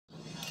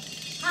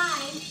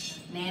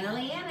Nana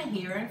Leanna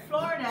here in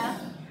Florida.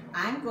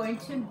 I'm going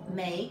to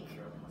make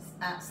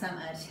some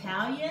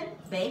Italian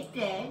baked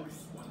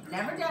eggs.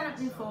 Never done it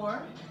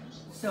before,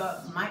 so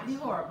it might be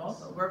horrible,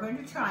 but we're going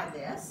to try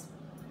this.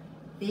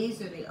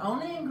 These are the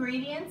only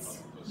ingredients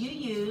you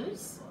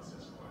use,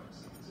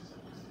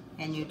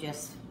 and you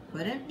just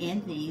put them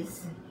in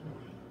these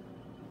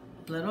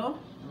little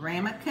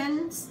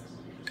ramekins.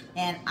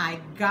 And I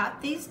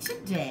got these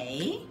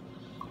today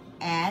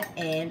at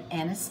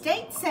an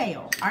estate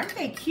sale. Aren't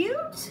they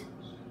cute?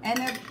 And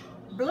they're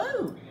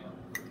blue,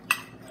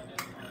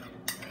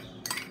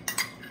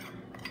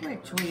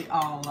 which we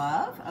all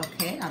love.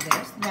 Okay, now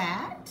there's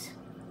that.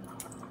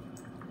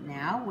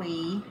 Now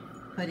we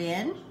put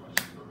in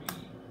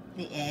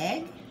the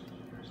egg.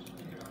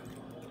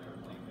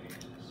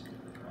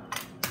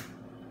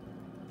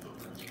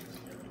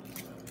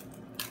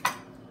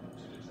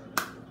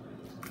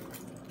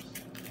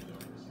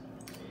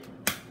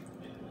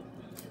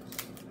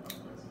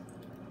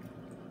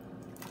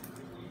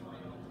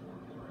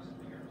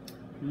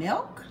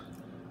 Milk.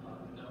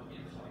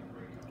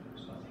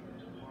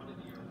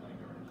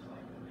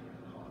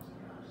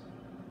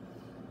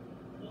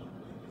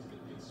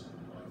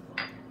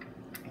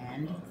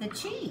 And the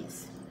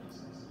cheese.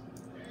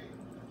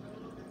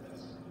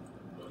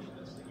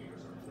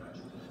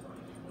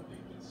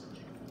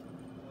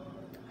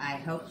 I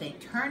hope they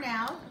turn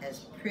out as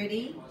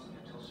pretty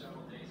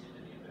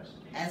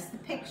as the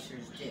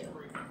pictures do.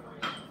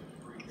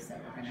 So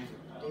we're going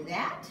to do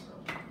that.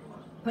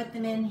 Put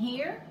them in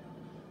here.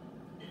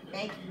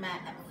 Bake them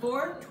at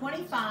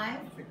 425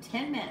 for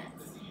 10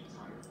 minutes.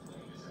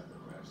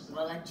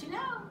 We'll let you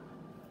know.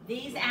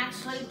 These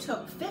actually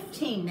took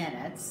 15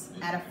 minutes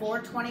at a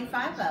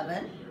 425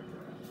 oven.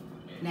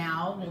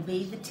 Now will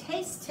be the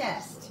taste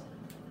test.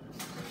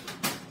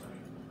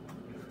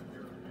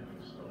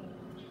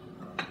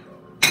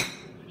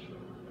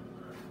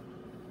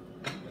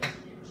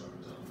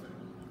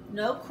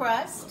 No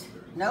crust,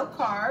 no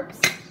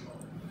carbs.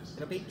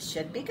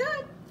 Should be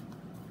good.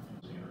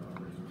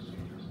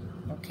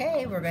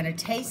 Okay, we're going to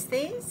taste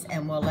these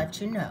and we'll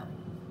let you know.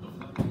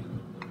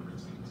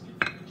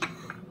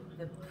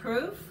 The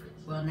proof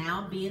will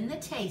now be in the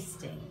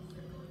tasting.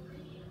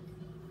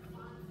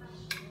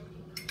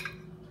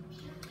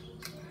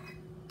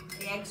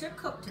 The eggs are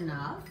cooked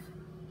enough.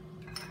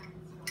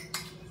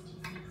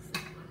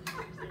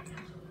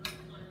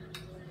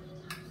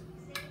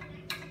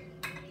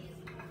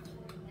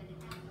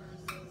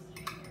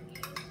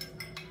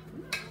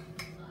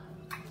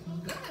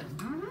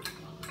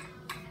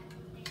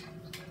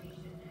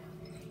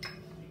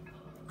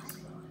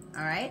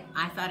 All right,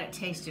 I thought it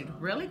tasted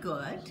really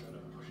good.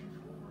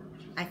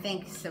 I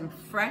think some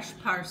fresh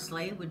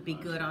parsley would be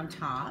good on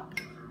top.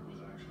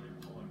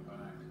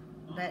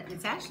 But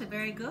it's actually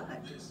very good.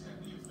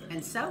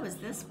 And so is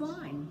this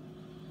wine.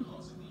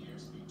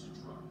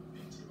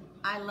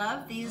 I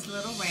love these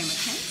little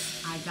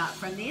ramekins I got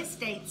from the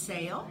estate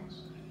sale.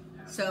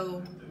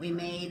 So we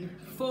made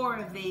 4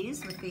 of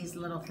these with these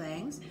little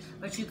things.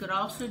 But you could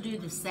also do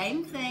the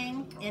same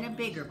thing in a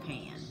bigger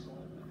pan.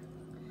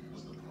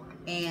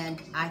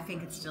 And I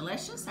think it's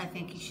delicious. I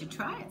think you should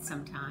try it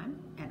sometime.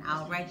 And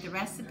I'll write the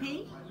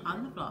recipe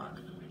on the blog.